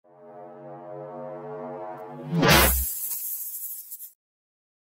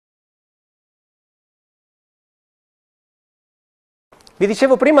Vi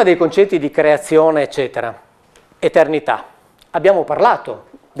dicevo prima dei concetti di creazione, eccetera, eternità. Abbiamo parlato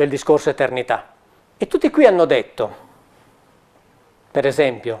del discorso eternità e tutti qui hanno detto, per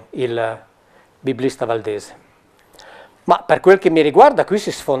esempio il biblista valdese, ma per quel che mi riguarda qui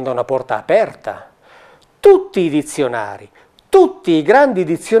si sfonda una porta aperta. Tutti i dizionari, tutti i grandi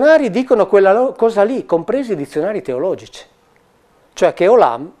dizionari dicono quella cosa lì, compresi i dizionari teologici, cioè che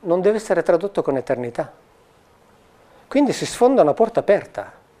Olam non deve essere tradotto con eternità. Quindi si sfonda una porta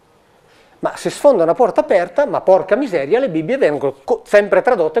aperta. Ma si sfonda una porta aperta, ma porca miseria, le Bibbie vengono sempre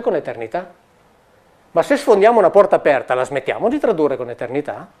tradotte con eternità. Ma se sfondiamo una porta aperta, la smettiamo di tradurre con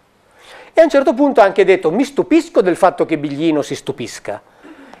eternità? E a un certo punto ha anche detto, mi stupisco del fatto che Biglino si stupisca.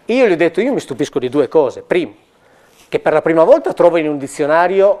 E io gli ho detto, io mi stupisco di due cose. Primo, che per la prima volta trovo in un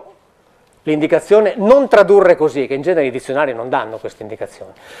dizionario l'indicazione non tradurre così, che in genere i dizionari non danno queste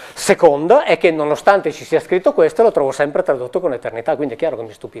indicazioni. Secondo, è che nonostante ci sia scritto questo, lo trovo sempre tradotto con eternità, quindi è chiaro che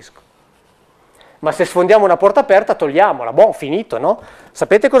mi stupisco. Ma se sfondiamo una porta aperta, togliamola. Boh, finito, no?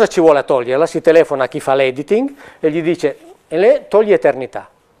 Sapete cosa ci vuole a toglierla? Si telefona a chi fa l'editing e gli dice, togli eternità.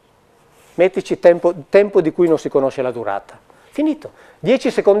 Mettici tempo di cui non si conosce la durata. Finito.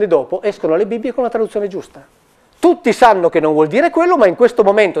 10 secondi dopo escono le Bibbie con la traduzione giusta. Tutti sanno che non vuol dire quello, ma in questo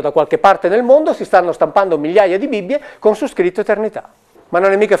momento da qualche parte nel mondo si stanno stampando migliaia di Bibbie con su scritto eternità. Ma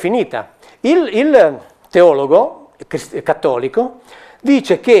non è mica finita. Il teologo cattolico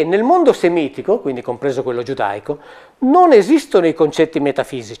dice che nel mondo semitico, quindi compreso quello giudaico, non esistono i concetti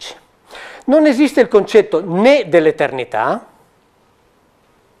metafisici. Non esiste il concetto né dell'eternità,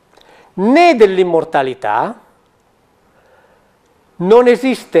 né dell'immortalità, non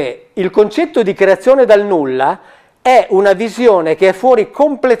esiste il concetto di creazione dal nulla, è una visione che è fuori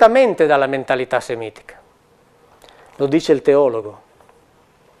completamente dalla mentalità semitica. Lo dice il teologo.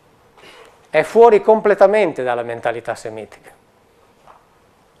 È fuori completamente dalla mentalità semitica.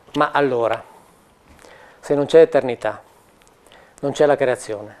 Ma allora, se non c'è eternità, non c'è la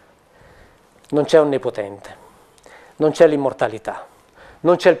creazione, non c'è onnipotente, non c'è l'immortalità,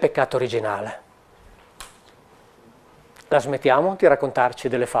 non c'è il peccato originale, la smettiamo di raccontarci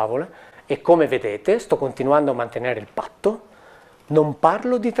delle favole e come vedete sto continuando a mantenere il patto, non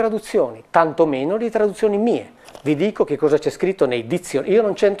parlo di traduzioni, tantomeno di traduzioni mie. Vi dico che cosa c'è scritto nei dizionari, io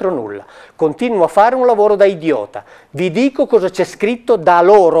non c'entro nulla, continuo a fare un lavoro da idiota, vi dico cosa c'è scritto da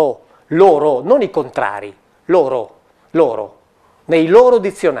loro, non i contrari, loro, nei loro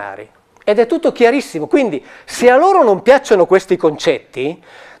dizionari. Ed è tutto chiarissimo, quindi se a loro non piacciono questi concetti,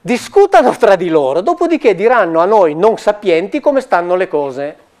 discutano tra di loro, dopodiché diranno a noi non sapienti come stanno le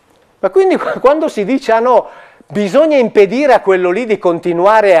cose. Ma quindi quando si dice, ah no, bisogna impedire a quello lì di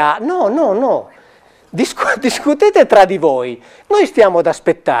continuare a... No. Discutete tra di voi, noi stiamo ad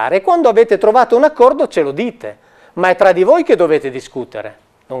aspettare, quando avete trovato un accordo ce lo dite, ma è tra di voi che dovete discutere,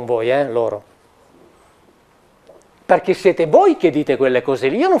 non voi, loro. Perché siete voi che dite quelle cose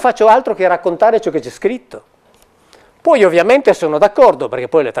lì, io non faccio altro che raccontare ciò che c'è scritto. Poi ovviamente sono d'accordo, perché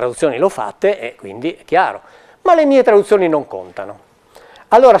poi le traduzioni l'ho fatte e quindi è chiaro, ma le mie traduzioni non contano.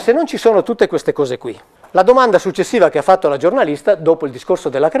 Allora, se non ci sono tutte queste cose qui, la domanda successiva che ha fatto la giornalista, dopo il discorso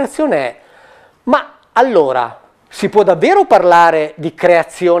della creazione, è ma allora, si può davvero parlare di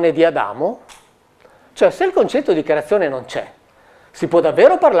creazione di Adamo? Cioè, se il concetto di creazione non c'è, si può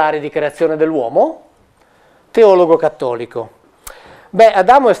davvero parlare di creazione dell'uomo? Teologo cattolico. Beh,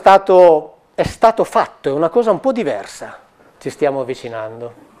 Adamo è stato fatto, è una cosa un po' diversa. Ci stiamo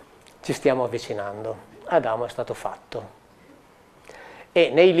avvicinando. Adamo è stato fatto. E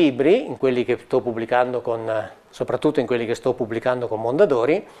nei libri, in quelli che sto pubblicando soprattutto in quelli che sto pubblicando con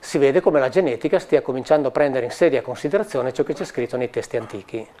Mondadori, si vede come la genetica stia cominciando a prendere in seria considerazione ciò che c'è scritto nei testi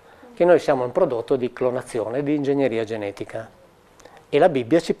antichi, che noi siamo un prodotto di clonazione, di ingegneria genetica. E la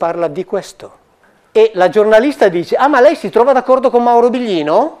Bibbia ci parla di questo. E la giornalista dice, ah ma lei si trova d'accordo con Mauro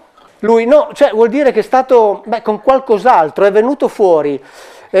Biglino? Lui no, cioè vuol dire che è stato, con qualcos'altro, è venuto fuori,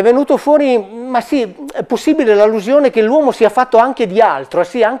 ma sì, è possibile l'allusione che l'uomo sia fatto anche di altro,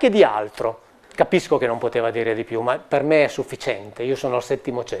 sì, anche di altro. Capisco che non poteva dire di più, ma per me è sufficiente, io sono al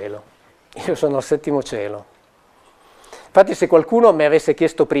settimo cielo. Infatti se qualcuno mi avesse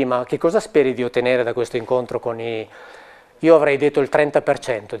chiesto prima che cosa speri di ottenere da questo incontro io avrei detto il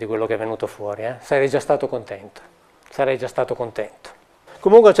 30% di quello che è venuto fuori, sarei già stato contento.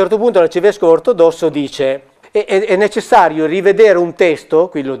 Comunque a un certo punto l'arcivescovo ortodosso dice è necessario rivedere un testo,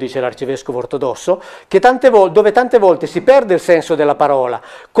 qui lo dice l'arcivescovo ortodosso, che dove tante volte si perde il senso della parola,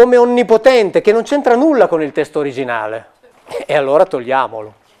 come onnipotente, che non c'entra nulla con il testo originale. E allora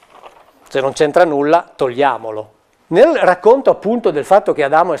togliamolo. Se non c'entra nulla, togliamolo. Nel racconto appunto del fatto che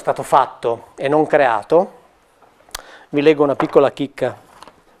Adamo è stato fatto e non creato, Vi leggo una piccola chicca,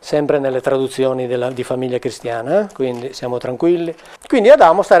 sempre nelle traduzioni di famiglia cristiana, quindi siamo tranquilli. Quindi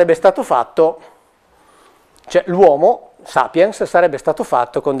Adamo sarebbe stato fatto, cioè l'uomo, Sapiens, sarebbe stato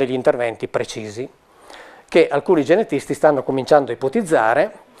fatto con degli interventi precisi, che alcuni genetisti stanno cominciando a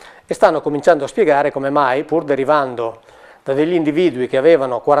ipotizzare e stanno cominciando a spiegare come mai, pur derivando da degli individui che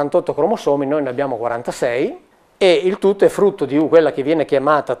avevano 48 cromosomi, noi ne abbiamo 46, e il tutto è frutto di quella che viene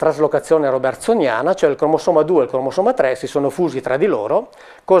chiamata traslocazione robertsoniana, cioè il cromosoma 2 e il cromosoma 3 si sono fusi tra di loro,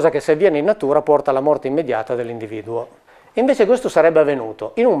 cosa che se avviene in natura porta alla morte immediata dell'individuo. Invece questo sarebbe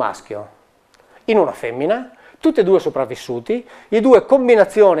avvenuto in un maschio, in una femmina, tutti e due sopravvissuti, i due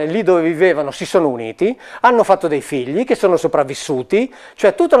combinazione lì dove vivevano si sono uniti, hanno fatto dei figli che sono sopravvissuti,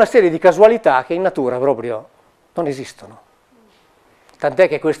 cioè tutta una serie di casualità che in natura proprio non esistono. Tant'è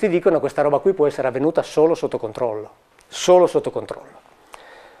che questi dicono che questa roba qui può essere avvenuta solo sotto controllo. Solo sotto controllo.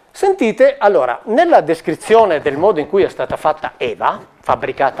 Sentite, allora, nella descrizione del modo in cui è stata fatta Eva,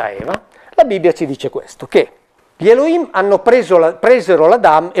 fabbricata Eva, la Bibbia ci dice questo, che gli Elohim presero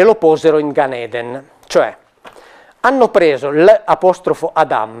l'Adam e lo posero in Gan Eden, cioè hanno preso l'apostrofo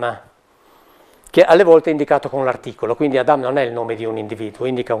Adam, che alle volte è indicato con l'articolo, quindi Adam non è il nome di un individuo,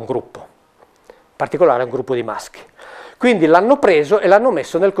 indica un gruppo, in particolare un gruppo di maschi. Quindi l'hanno preso e l'hanno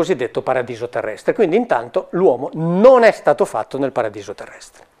messo nel cosiddetto paradiso terrestre. Quindi intanto l'uomo non è stato fatto nel paradiso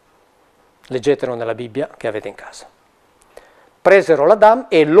terrestre. Leggetelo nella Bibbia che avete in casa. Presero l'Adam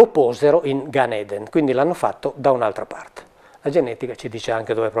e lo posero in Gan Eden, quindi l'hanno fatto da un'altra parte. La genetica ci dice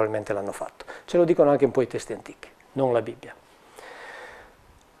anche dove probabilmente l'hanno fatto. Ce lo dicono anche un po' i testi antichi, non la Bibbia.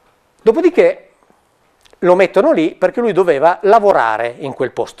 Dopodiché lo mettono lì perché lui doveva lavorare in quel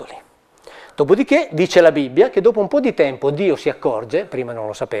posto lì. Dopodiché dice la Bibbia che dopo un po' di tempo Dio si accorge, prima non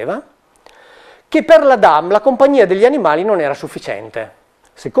lo sapeva, che per l'Adam la compagnia degli animali non era sufficiente.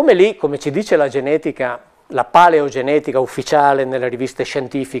 Siccome lì, come ci dice la genetica, la paleogenetica ufficiale nelle riviste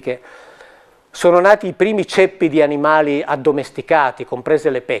scientifiche, sono nati i primi ceppi di animali addomesticati, comprese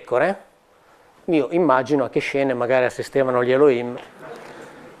le pecore, io immagino a che scene magari assistevano gli Elohim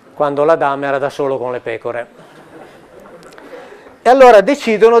quando l'Adam era da solo con le pecore. E allora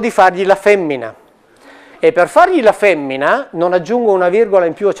decidono di fargli la femmina. E per fargli la femmina, non aggiungo una virgola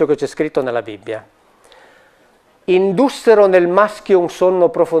in più a ciò che c'è scritto nella Bibbia, indussero nel maschio un sonno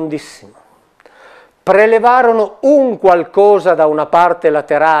profondissimo, prelevarono un qualcosa da una parte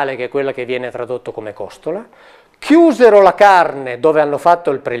laterale, che è quella che viene tradotto come costola, chiusero la carne dove hanno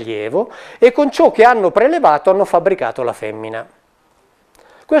fatto il prelievo e con ciò che hanno prelevato hanno fabbricato la femmina.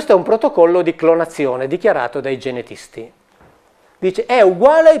 Questo è un protocollo di clonazione dichiarato dai genetisti. Dice, è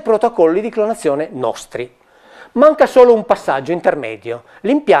uguale ai protocolli di clonazione nostri. Manca solo un passaggio intermedio,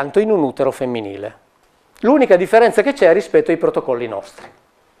 l'impianto in un utero femminile. L'unica differenza che c'è rispetto ai protocolli nostri.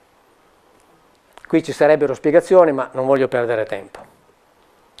 Qui ci sarebbero spiegazioni, ma non voglio perdere tempo.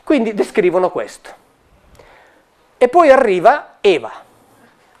 Quindi descrivono questo. E poi arriva Eva.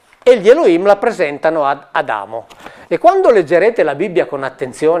 E gli Elohim la presentano ad Adamo. E quando leggerete la Bibbia con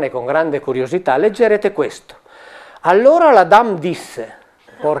attenzione e con grande curiosità, leggerete questo. Allora l'Adam disse,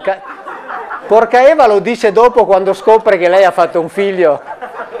 porca Eva lo dice dopo quando scopre che lei ha fatto un figlio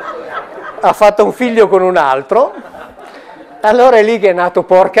con un altro, allora è lì che è nato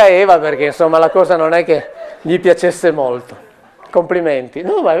porca Eva, perché insomma la cosa non è che gli piacesse molto. Complimenti.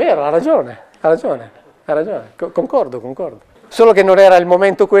 No, ma è vero, ha ragione, concordo. Solo che non era il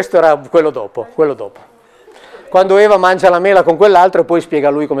momento questo, era quello dopo. Quando Eva mangia la mela con quell'altro e poi spiega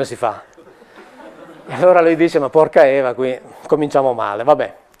a lui come si fa. E allora lui dice, ma porca Eva, qui cominciamo male,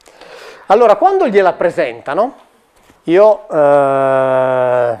 vabbè. Allora, quando gliela presentano, io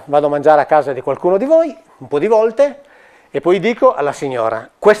vado a mangiare a casa di qualcuno di voi, un po' di volte, e poi dico alla signora,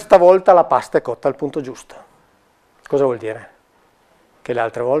 questa volta la pasta è cotta al punto giusto. Cosa vuol dire? Che le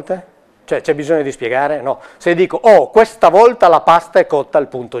altre volte? Cioè, c'è bisogno di spiegare? No. Se dico, questa volta la pasta è cotta al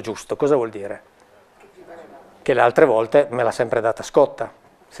punto giusto, cosa vuol dire? Che le altre volte me l'ha sempre data scotta.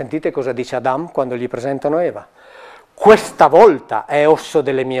 Sentite cosa dice Adam quando gli presentano Eva. Questa volta è osso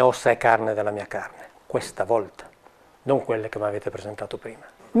delle mie ossa e carne della mia carne. Questa volta, non quelle che mi avete presentato prima.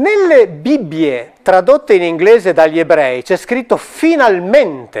 Nelle Bibbie tradotte in inglese dagli ebrei c'è scritto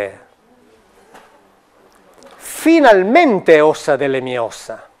finalmente. Finalmente ossa delle mie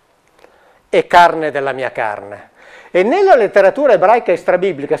ossa e carne della mia carne. E nella letteratura ebraica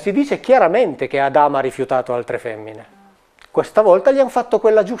extrabiblica si dice chiaramente che Adam ha rifiutato altre femmine. Questa volta gli hanno fatto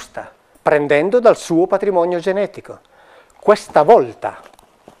quella giusta, prendendo dal suo patrimonio genetico. Questa volta.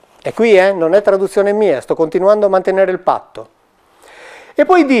 E qui non è traduzione mia, sto continuando a mantenere il patto. E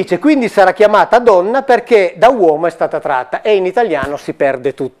poi dice, quindi sarà chiamata donna perché da uomo è stata tratta. E in italiano si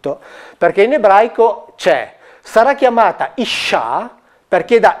perde tutto, perché in ebraico c'è sarà chiamata Isha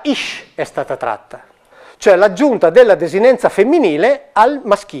perché da Ish è stata tratta, cioè l'aggiunta della desinenza femminile al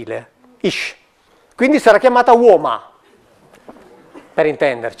maschile, Ish. Quindi sarà chiamata Uoma, per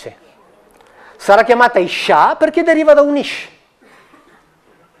intenderci. Sarà chiamata Isha perché deriva da un Ish.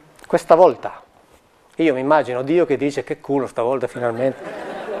 Questa volta. Io mi immagino Dio che dice che culo stavolta finalmente.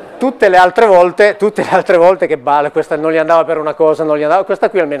 Tutte le altre volte che balla, questa non gli andava per una cosa, non gli andava, questa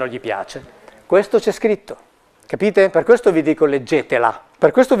qui almeno gli piace. Questo c'è scritto, capite? Per questo vi dico leggetela,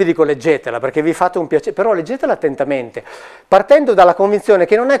 perché vi fate un piacere, però leggetela attentamente, partendo dalla convinzione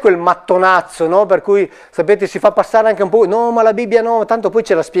che non è quel mattonazzo, no? Per cui, sapete, si fa passare anche un po', no, ma la Bibbia no, tanto poi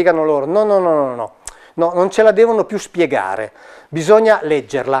ce la spiegano loro, no, non ce la devono più spiegare, bisogna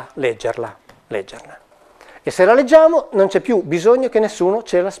leggerla. E se la leggiamo non c'è più bisogno che nessuno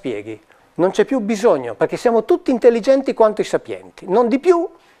ce la spieghi, non c'è più bisogno, perché siamo tutti intelligenti quanto i sapienti, non di più,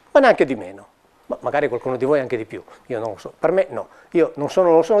 ma neanche di meno. Ma magari qualcuno di voi anche di più, io non lo so, per me no, io non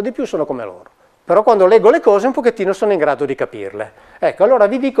sono di più, sono come loro. Però quando leggo le cose un pochettino sono in grado di capirle. Ecco, allora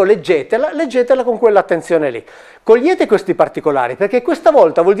vi dico leggetela con quell'attenzione lì. Cogliete questi particolari, perché questa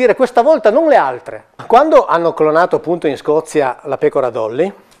volta vuol dire questa volta, non le altre. Quando hanno clonato appunto in Scozia la pecora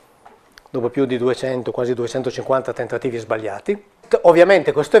Dolly, dopo più di 200, quasi 250 tentativi sbagliati.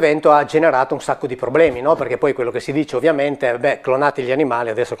 Ovviamente questo evento ha generato un sacco di problemi, no? Perché poi quello che si dice ovviamente è, beh, clonati gli animali,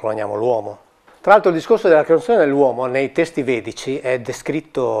 adesso cloniamo l'uomo. Tra l'altro il discorso della clonazione dell'uomo nei testi vedici è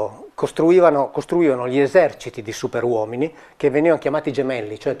descritto, costruivano gli eserciti di superuomini che venivano chiamati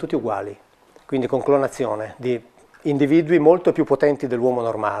gemelli, cioè tutti uguali, quindi con clonazione di individui molto più potenti dell'uomo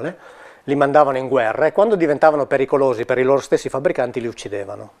normale, li mandavano in guerra e quando diventavano pericolosi per i loro stessi fabbricanti li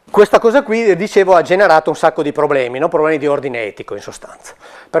uccidevano. Questa cosa qui, dicevo, ha generato un sacco di problemi, no? Problemi di ordine etico in sostanza.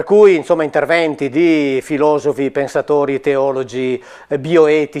 Per cui, insomma, interventi di filosofi, pensatori, teologi,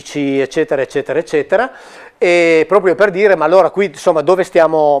 bioetici, eccetera, eccetera, eccetera, e proprio per dire, ma allora qui, insomma, dove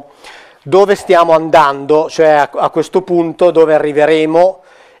stiamo andando, cioè a questo punto dove arriveremo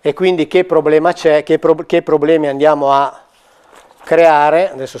e quindi che problema c'è, che problemi andiamo a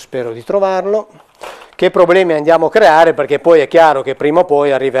creare, adesso spero di trovarlo, che problemi andiamo a creare, perché poi è chiaro che prima o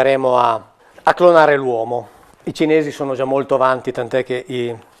poi arriveremo a clonare l'uomo. I cinesi sono già molto avanti, tant'è che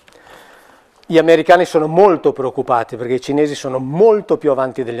gli americani sono molto preoccupati, perché i cinesi sono molto più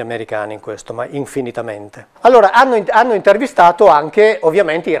avanti degli americani in questo, ma infinitamente. Allora, hanno intervistato anche,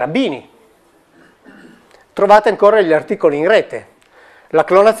 ovviamente, i rabbini. Trovate ancora gli articoli in rete. La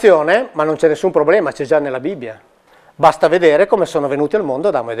clonazione, ma non c'è nessun problema, c'è già nella Bibbia. Basta vedere come sono venuti al mondo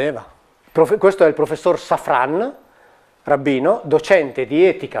Adamo ed Eva. Questo è il professor Safran, rabbino, docente di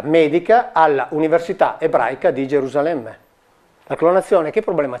etica medica alla Università Ebraica di Gerusalemme. La clonazione, che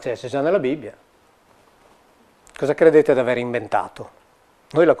problema c'è? C'è già nella Bibbia. Cosa credete di aver inventato?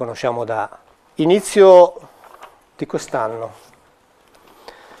 Noi la conosciamo da inizio di quest'anno.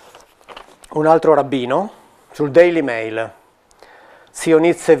 Un altro rabbino, sul Daily Mail,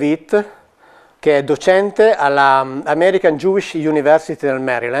 Zionit Sevit, che è docente alla American Jewish University del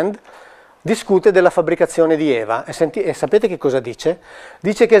Maryland, discute della fabbricazione di Eva. E sapete che cosa dice?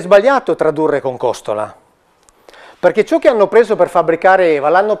 Dice che è sbagliato tradurre con costola, perché ciò che hanno preso per fabbricare Eva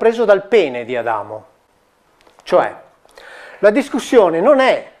l'hanno preso dal pene di Adamo. Cioè, la discussione non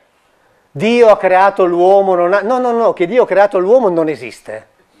è Dio ha creato l'uomo, no, che Dio ha creato l'uomo non esiste.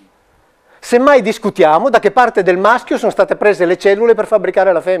 Semmai discutiamo da che parte del maschio sono state prese le cellule per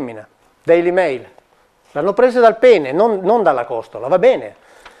fabbricare la femmina. Daily Mail. L'hanno prese dal pene, non dalla costola, va bene.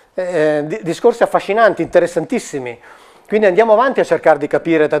 Discorsi affascinanti, interessantissimi. Quindi andiamo avanti a cercare di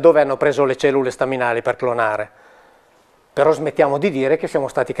capire da dove hanno preso le cellule staminali per clonare. Però smettiamo di dire che siamo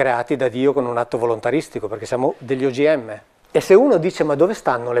stati creati da Dio con un atto volontaristico, perché siamo degli OGM. E se uno dice, ma dove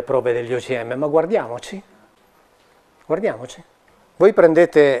stanno le prove degli OGM? Ma guardiamoci. Guardiamoci. Voi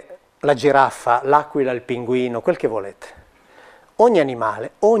prendete la giraffa, l'aquila, il pinguino, quel che volete. Ogni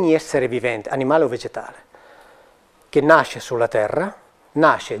animale, ogni essere vivente, animale o vegetale, che nasce sulla Terra,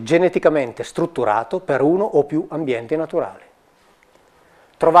 nasce geneticamente strutturato per uno o più ambienti naturali.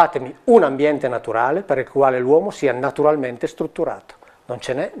 Trovatemi un ambiente naturale per il quale l'uomo sia naturalmente strutturato. Non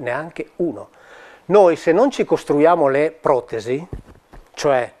ce n'è neanche uno. Noi, se non ci costruiamo le protesi,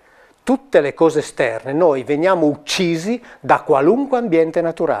 cioè tutte le cose esterne, noi veniamo uccisi da qualunque ambiente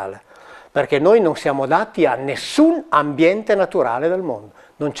naturale. Perché noi non siamo adatti a nessun ambiente naturale del mondo,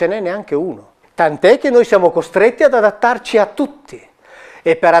 non ce n'è neanche uno. Tant'è che noi siamo costretti ad adattarci a tutti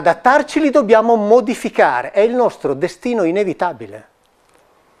e per adattarci li dobbiamo modificare, è il nostro destino inevitabile.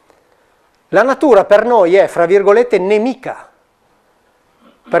 La natura per noi è, fra virgolette, nemica,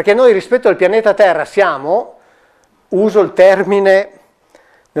 perché noi rispetto al pianeta Terra siamo, uso il termine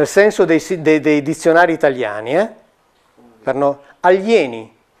nel senso dei dizionari italiani,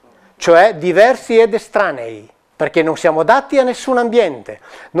 alieni, cioè diversi ed estranei, perché non siamo adatti a nessun ambiente,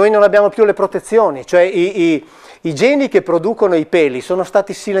 noi non abbiamo più le protezioni, cioè i geni che producono i peli sono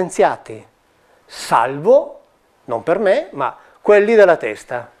stati silenziati, salvo, non per me, ma quelli della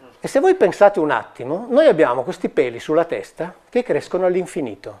testa. E se voi pensate un attimo, noi abbiamo questi peli sulla testa che crescono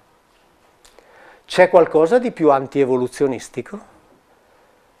all'infinito. C'è qualcosa di più antievoluzionistico?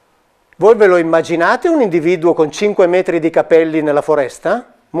 Voi ve lo immaginate un individuo con 5 metri di capelli nella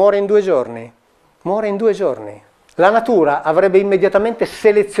foresta? Muore in 2 giorni. Muore in 2 giorni. La natura avrebbe immediatamente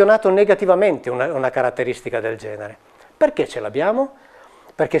selezionato negativamente una caratteristica del genere. Perché ce l'abbiamo?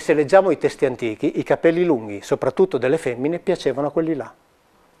 Perché se leggiamo i testi antichi, i capelli lunghi, soprattutto delle femmine, piacevano a quelli là.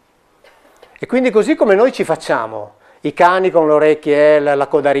 E quindi così come noi ci facciamo, i cani con le orecchie, la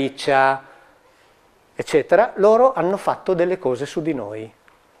coda riccia, eccetera, loro hanno fatto delle cose su di noi,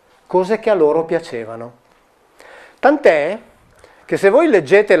 cose che a loro piacevano. Tant'è che se voi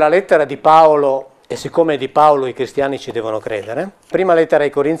leggete la lettera di Paolo, e siccome di Paolo i cristiani ci devono credere, prima lettera ai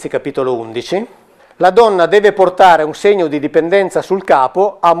Corinzi capitolo 11, la donna deve portare un segno di dipendenza sul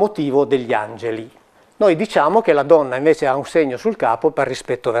capo a motivo degli angeli. Noi diciamo che la donna invece ha un segno sul capo per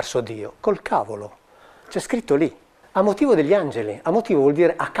rispetto verso Dio. Col cavolo, c'è scritto lì, a motivo degli angeli, a motivo vuol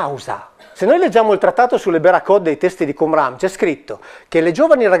dire a causa. Se noi leggiamo il trattato sulle Berakot dei testi di Qumran, c'è scritto che le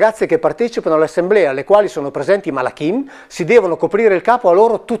giovani ragazze che partecipano all'assemblea, alle quali sono presenti i malachim, si devono coprire il capo a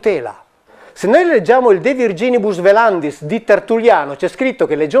loro tutela. Se noi leggiamo il De Virginibus Velandis di Tertulliano, c'è scritto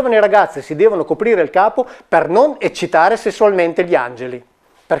che le giovani ragazze si devono coprire il capo per non eccitare sessualmente gli angeli,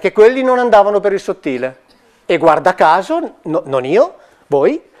 perché quelli non andavano per il sottile. E guarda caso, non io,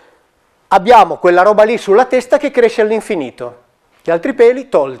 voi, abbiamo quella roba lì sulla testa che cresce all'infinito, gli altri peli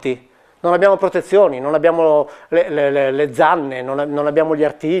tolti. Non abbiamo protezioni, non abbiamo le zanne, non abbiamo gli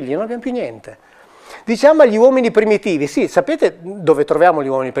artigli, non abbiamo più niente. Diciamo agli uomini primitivi, sì, sapete dove troviamo gli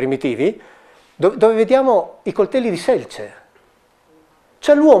uomini primitivi? Dove vediamo i coltelli di selce.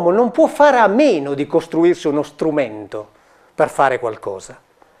 Cioè l'uomo non può fare a meno di costruirsi uno strumento per fare qualcosa,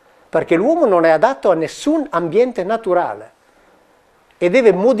 perché l'uomo non è adatto a nessun ambiente naturale e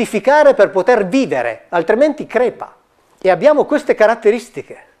deve modificare per poter vivere, altrimenti crepa. E abbiamo queste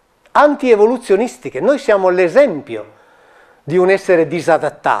caratteristiche antievoluzionistiche. Noi siamo l'esempio di un essere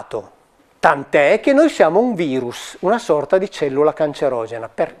disadattato, tant'è che noi siamo un virus, una sorta di cellula cancerogena.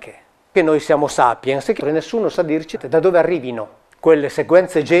 Perché? Che noi siamo sapiens e che nessuno sa dirci da dove arrivino quelle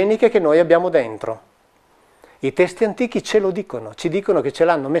sequenze geniche che noi abbiamo dentro. I testi antichi ce lo dicono, ci dicono che ce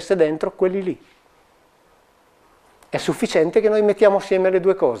l'hanno messe dentro quelli lì. È sufficiente che noi mettiamo assieme le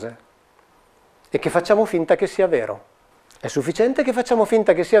due cose e che facciamo finta che sia vero. È sufficiente che facciamo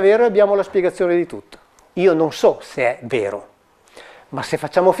finta che sia vero e abbiamo la spiegazione di tutto. Io non so se è vero, ma se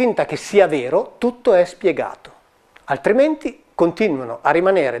facciamo finta che sia vero, tutto è spiegato. Altrimenti continuano a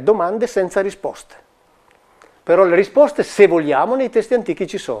rimanere domande senza risposte. Però le risposte, se vogliamo, nei testi antichi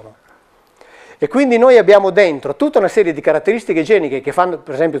ci sono. E quindi noi abbiamo dentro tutta una serie di caratteristiche geniche che fanno,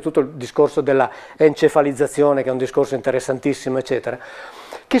 per esempio, tutto il discorso della encefalizzazione, che è un discorso interessantissimo, eccetera,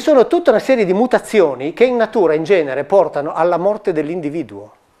 che sono tutta una serie di mutazioni che in natura, in genere, portano alla morte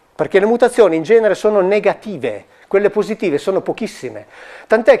dell'individuo. Perché le mutazioni in genere sono negative, quelle positive sono pochissime.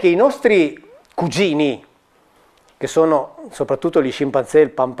 Tant'è che i nostri cugini, che sono soprattutto gli scimpanzé,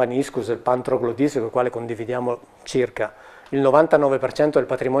 il Pampaniscus e il Pantroglotis, con il quale condividiamo circa il 99% del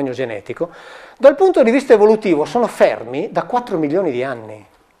patrimonio genetico, dal punto di vista evolutivo sono fermi da 4 milioni di anni,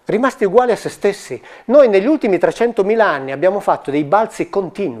 rimasti uguali a se stessi. Noi negli ultimi 300.000 anni abbiamo fatto dei balzi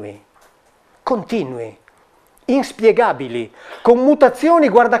continui, inspiegabili, con mutazioni,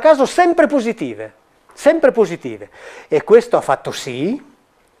 guarda caso, sempre positive. E questo ha fatto sì,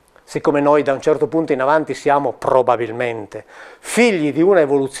 siccome noi da un certo punto in avanti siamo probabilmente figli di una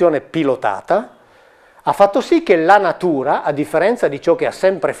evoluzione pilotata, ha fatto sì che la natura, a differenza di ciò che ha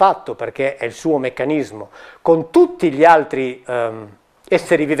sempre fatto, perché è il suo meccanismo, con tutti gli altri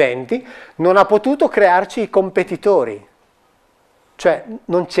esseri viventi, non ha potuto crearci i competitori. Cioè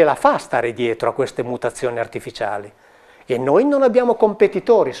non ce la fa stare dietro a queste mutazioni artificiali. E noi non abbiamo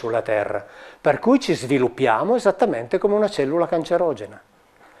competitori sulla Terra, per cui ci sviluppiamo esattamente come una cellula cancerogena,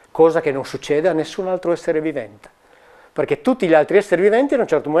 cosa che non succede a nessun altro essere vivente, perché tutti gli altri esseri viventi da un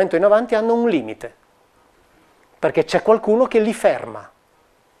certo momento in avanti hanno un limite, perché c'è qualcuno che li ferma.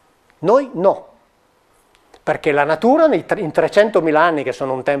 Noi no, perché la natura in 300.000 anni, che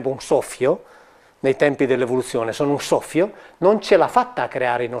sono un tempo, un soffio, nei tempi dell'evoluzione, sono un soffio, non ce l'ha fatta a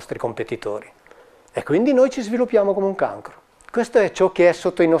creare i nostri competitori. E quindi noi ci sviluppiamo come un cancro, Questo è ciò che è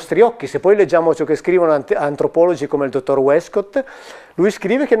sotto i nostri occhi. Se poi leggiamo ciò che scrivono antropologi come il dottor Westcott, lui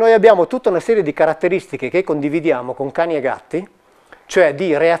scrive che noi abbiamo tutta una serie di caratteristiche che condividiamo con cani e gatti, cioè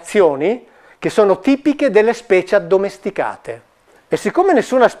di reazioni che sono tipiche delle specie addomesticate. E siccome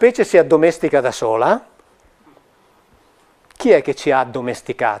nessuna specie si addomestica da sola, chi è che ci ha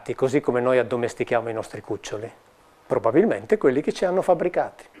addomesticati, così come noi addomestichiamo i nostri cuccioli? Probabilmente quelli che ci hanno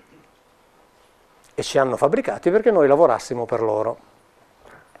fabbricati. E ci hanno fabbricati perché noi lavorassimo per loro.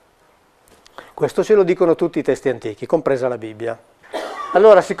 Questo ce lo dicono tutti i testi antichi, compresa la Bibbia.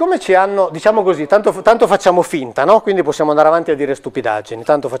 Allora, siccome ci hanno, diciamo così, tanto facciamo finta, no? Quindi possiamo andare avanti a dire stupidaggini,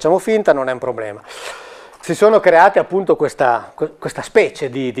 tanto facciamo finta, non è un problema. Si sono create appunto questa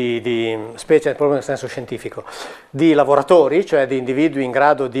specie specie proprio nel senso scientifico, di lavoratori, cioè di individui in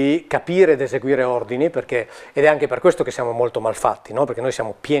grado di capire ed eseguire ordini, ed è anche per questo che siamo molto malfatti, no? Perché noi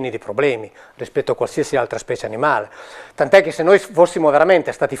siamo pieni di problemi rispetto a qualsiasi altra specie animale. Tant'è che se noi fossimo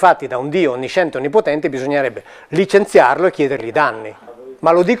veramente stati fatti da un Dio onnisciente e onnipotente, bisognerebbe licenziarlo e chiedergli danni.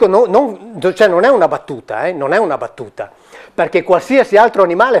 Ma lo dico, cioè non è una battuta, non è una battuta, perché qualsiasi altro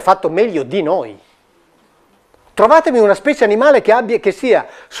animale è fatto meglio di noi. Trovatemi una specie animale che sia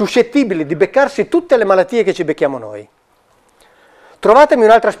suscettibile di beccarsi tutte le malattie che ci becchiamo noi. Trovatemi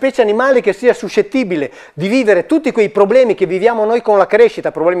un'altra specie animale che sia suscettibile di vivere tutti quei problemi che viviamo noi con la crescita,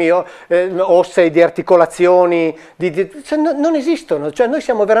 problemi ossei, di articolazioni, cioè, non esistono, cioè noi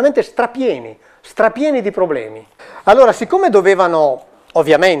siamo veramente strapieni di problemi. Allora, siccome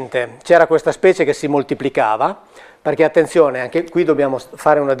ovviamente c'era questa specie che si moltiplicava, perché attenzione, anche qui dobbiamo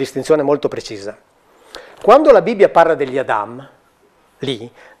fare una distinzione molto precisa. Quando la Bibbia parla degli Adam,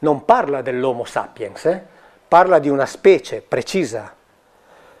 lì non parla dell'Homo sapiens, parla di una specie precisa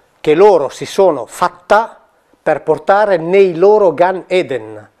che loro si sono fatta per portare nei loro Gan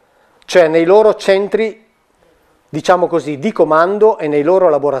Eden, cioè nei loro centri, diciamo così, di comando e nei loro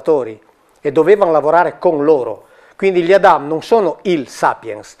laboratori, e dovevano lavorare con loro. Quindi gli Adam non sono il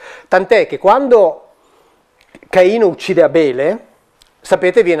sapiens, tant'è che quando Caino uccide Abele,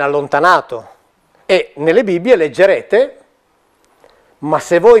 sapete, viene allontanato. E nelle Bibbie leggerete, ma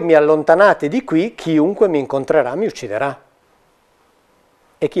se voi mi allontanate di qui, chiunque mi incontrerà mi ucciderà.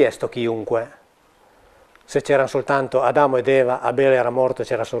 E chi è sto chiunque? Se c'erano soltanto Adamo ed Eva, Abele era morto e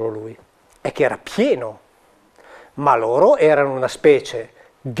c'era solo lui. È che era pieno, ma loro erano una specie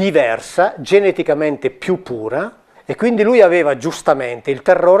diversa, geneticamente più pura, e quindi lui aveva giustamente il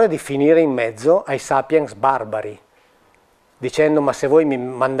terrore di finire in mezzo ai sapiens barbari, dicendo ma se voi mi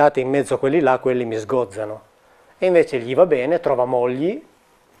mandate in mezzo a quelli là, quelli mi sgozzano. E invece gli va bene, trova mogli,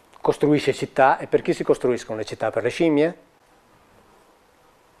 costruisce città. E per chi si costruiscono le città? Per le scimmie?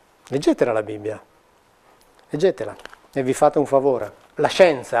 Leggetela la Bibbia, leggetela e vi fate un favore. La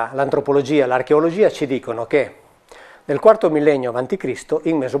scienza, l'antropologia, l'archeologia ci dicono che nel IV millennio a.C.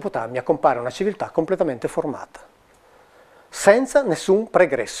 in Mesopotamia compare una civiltà completamente formata, senza nessun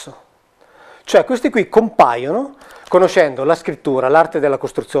pregresso. Cioè questi qui compaiono conoscendo la scrittura, l'arte della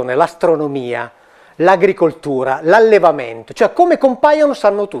costruzione, l'astronomia, l'agricoltura, l'allevamento, cioè come compaiono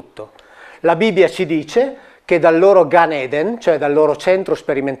sanno tutto. La Bibbia ci dice che dal loro Gan Eden, cioè dal loro centro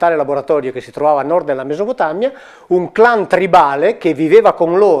sperimentale laboratorio che si trovava a nord della Mesopotamia, un clan tribale che viveva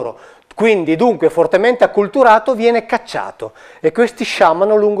con loro, quindi dunque fortemente acculturato, viene cacciato e questi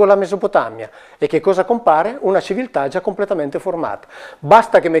sciamano lungo la Mesopotamia. E che cosa compare? Una civiltà già completamente formata.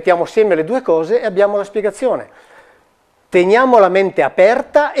 Basta che mettiamo assieme le due cose e abbiamo la spiegazione. Teniamo la mente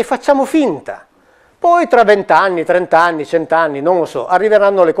aperta e facciamo finta. Poi tra 20 anni, 30 anni, 100 anni, non lo so,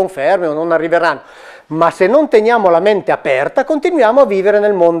 arriveranno le conferme o non arriveranno. Ma se non teniamo la mente aperta, continuiamo a vivere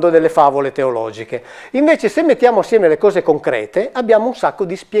nel mondo delle favole teologiche. Invece se mettiamo assieme le cose concrete, abbiamo un sacco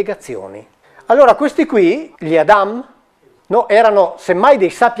di spiegazioni. Allora questi qui, gli Adam, no, erano semmai dei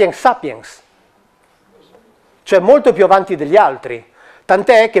sapiens sapiens, cioè molto più avanti degli altri.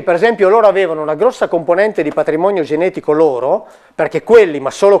 Tant'è che per esempio loro avevano una grossa componente di patrimonio genetico loro, perché quelli,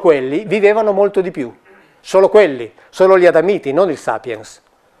 ma solo quelli, vivevano molto di più. Solo quelli, solo gli Adamiti, non il sapiens.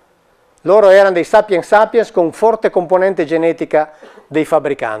 Loro erano dei sapiens sapiens con forte componente genetica dei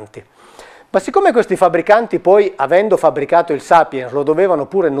fabbricanti. Ma siccome questi fabbricanti poi, avendo fabbricato il sapiens, lo dovevano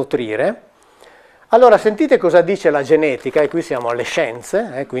pure nutrire, allora sentite cosa dice la genetica, e qui siamo alle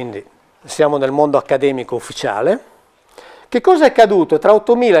scienze, quindi siamo nel mondo accademico ufficiale. Che cosa è accaduto tra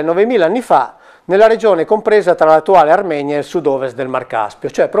 8.000 e 9.000 anni fa nella regione compresa tra l'attuale Armenia e il sud-ovest del Mar Caspio,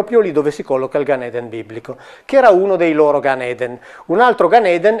 cioè proprio lì dove si colloca il Gan Eden biblico, che era uno dei loro Gan Eden. Un altro Gan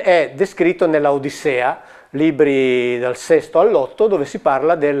Eden è descritto nella Odissea, libri dal 6 all'8, dove si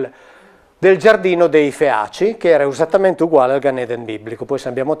parla del del giardino dei Feaci, che era esattamente uguale al Gan Eden biblico. Poi se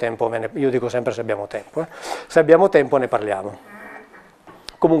abbiamo tempo, io dico sempre se abbiamo tempo, se abbiamo tempo ne parliamo.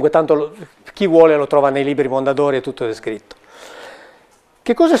 Comunque tanto chi vuole lo trova nei libri Mondadori, è tutto descritto.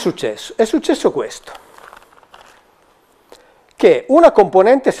 Che cosa è successo? È successo questo, che una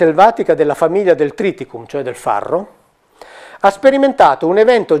componente selvatica della famiglia del Triticum, cioè del farro, ha sperimentato un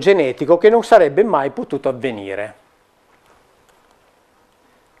evento genetico che non sarebbe mai potuto avvenire.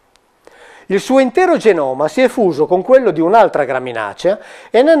 Il suo intero genoma si è fuso con quello di un'altra graminacea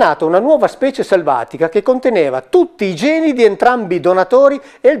e ne è nata una nuova specie selvatica che conteneva tutti i geni di entrambi i donatori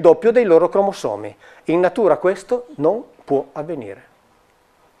e il doppio dei loro cromosomi. In natura questo non può avvenire.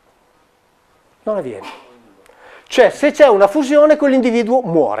 Non avviene. Cioè, se c'è una fusione, quell'individuo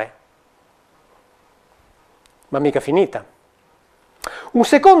muore. Ma mica finita. Un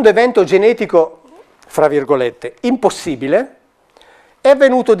secondo evento genetico, fra virgolette, impossibile, è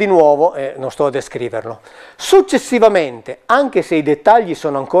avvenuto di nuovo, e non sto a descriverlo. Successivamente, anche se i dettagli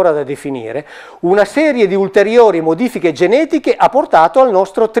sono ancora da definire, una serie di ulteriori modifiche genetiche ha portato al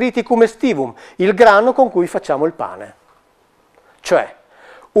nostro triticum estivum, il grano con cui facciamo il pane. Cioè,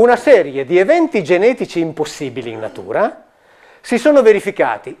 una serie di eventi genetici impossibili in natura si sono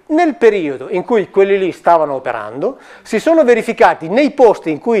verificati nel periodo in cui quelli lì stavano operando, si sono verificati nei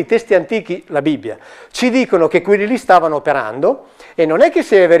posti in cui i testi antichi, la Bibbia, ci dicono che quelli lì stavano operando, e non è che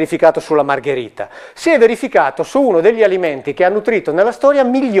si è verificato sulla margherita, si è verificato su uno degli alimenti che ha nutrito nella storia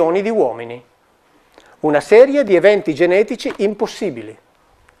milioni di uomini. Una serie di eventi genetici impossibili.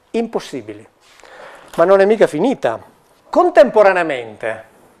 Impossibili. Ma non è mica finita. Contemporaneamente,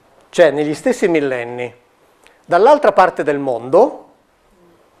 cioè negli stessi millenni, dall'altra parte del mondo,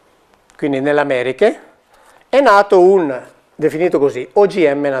 quindi nelle Americhe, è nato un, definito così,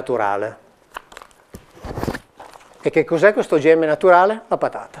 OGM naturale. E che cos'è questo OGM naturale? La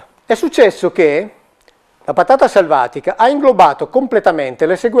patata. È successo che la patata selvatica ha inglobato completamente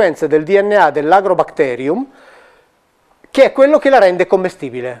le sequenze del DNA dell'Agrobacterium, che è quello che la rende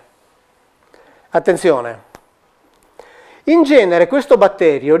commestibile. Attenzione. In genere questo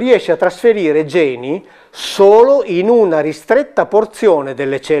batterio riesce a trasferire geni solo in una ristretta porzione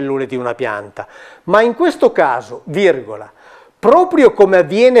delle cellule di una pianta, ma in questo caso, virgola, proprio come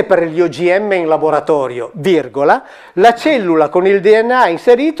avviene per gli OGM in laboratorio, virgola, la cellula con il DNA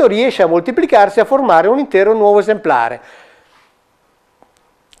inserito riesce a moltiplicarsi e a formare un intero nuovo esemplare,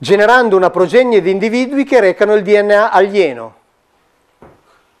 generando una progenie di individui che recano il DNA alieno.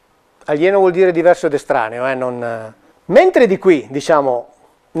 Alieno vuol dire diverso ed estraneo, non... Mentre di qui, diciamo,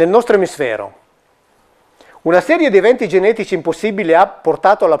 nel nostro emisfero, una serie di eventi genetici impossibili ha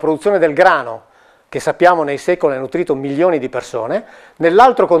portato alla produzione del grano, che sappiamo nei secoli ha nutrito milioni di persone,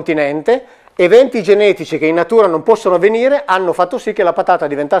 nell'altro continente eventi genetici che in natura non possono avvenire hanno fatto sì che la patata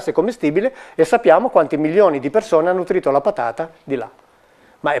diventasse commestibile e sappiamo quanti milioni di persone hanno nutrito la patata di là.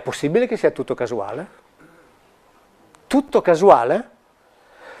 Ma è possibile che sia tutto casuale? Tutto casuale?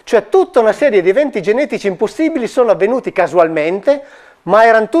 Cioè tutta una serie di eventi genetici impossibili sono avvenuti casualmente, ma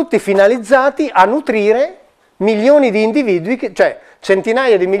erano tutti finalizzati a nutrire milioni di individui, cioè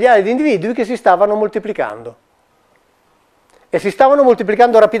centinaia di migliaia di individui che si stavano moltiplicando. E si stavano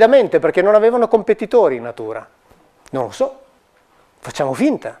moltiplicando rapidamente perché non avevano competitori in natura. Non lo so, facciamo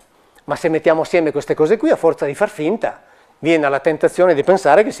finta. Ma se mettiamo assieme queste cose qui, a forza di far finta, viene la tentazione di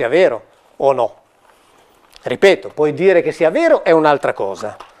pensare che sia vero o no. Ripeto, poi dire che sia vero è un'altra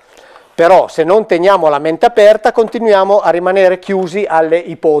cosa. Però se non teniamo la mente aperta continuiamo a rimanere chiusi alle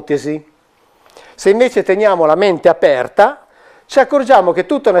ipotesi. Se invece teniamo la mente aperta ci accorgiamo che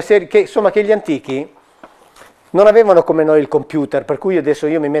tutta una serie, che gli antichi non avevano come noi il computer, per cui adesso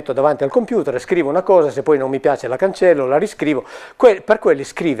io mi metto davanti al computer e scrivo una cosa, se poi non mi piace la cancello, la riscrivo. Per quelli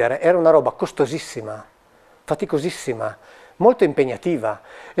scrivere era una roba costosissima, faticosissima, molto impegnativa.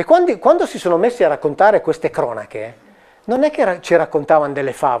 E quando si sono messi a raccontare queste cronache, non è che ci raccontavano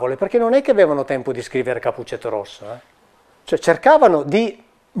delle favole, perché non è che avevano tempo di scrivere Cappuccetto Rosso. Cioè cercavano di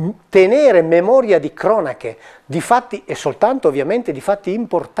tenere memoria di cronache, di fatti, e soltanto ovviamente di fatti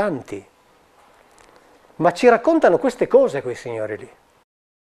importanti. Ma ci raccontano queste cose quei signori lì.